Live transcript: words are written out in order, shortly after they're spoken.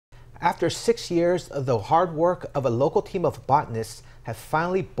After 6 years, the hard work of a local team of botanists have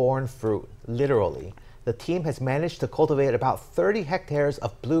finally borne fruit, literally. The team has managed to cultivate about 30 hectares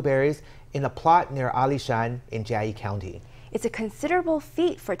of blueberries in a plot near Alishan in Chiayi County. It's a considerable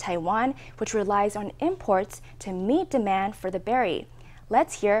feat for Taiwan, which relies on imports to meet demand for the berry.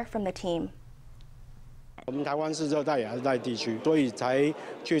 Let's hear from the team. 我们台湾是热带亚热带地区，所以才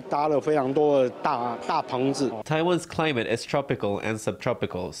去搭了非常多的大棚子。Taiwan's climate is tropical and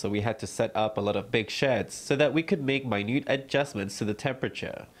subtropical, so we had to set up a lot of big sheds so that we could make minute adjustments to the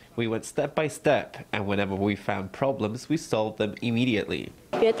temperature. We went step by step, and whenever we found problems, we solved them immediately.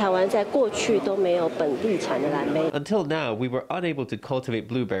 因为台湾在过去都没有本地产的蓝莓。Until now, we were unable to cultivate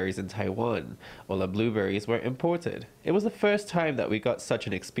blueberries in Taiwan. All the blueberries were imported. It was the first time that we got such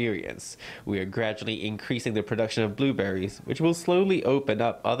an experience. We are gradually increasing the production of blueberries, which will slowly open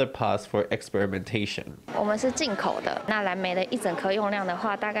up other paths for experimentation. 我们是进口的，那蓝莓的一整颗用量的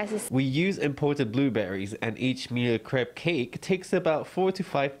话，大概是 We use imported blueberries, and each meal crepe cake takes about 4 to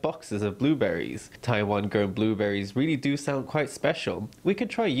 5 boxes of blueberries. Taiwan-grown blueberries really do sound quite special. We could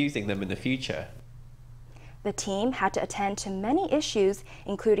try using them in the future. The team had to attend to many issues,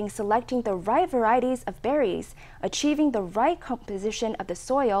 including selecting the right varieties of berries, achieving the right composition of the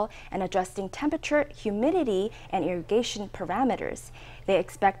soil, and adjusting temperature, humidity, and irrigation parameters. They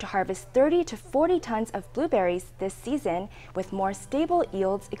expect to harvest 30 to 40 tons of blueberries this season, with more stable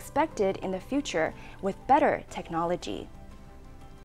yields expected in the future with better technology.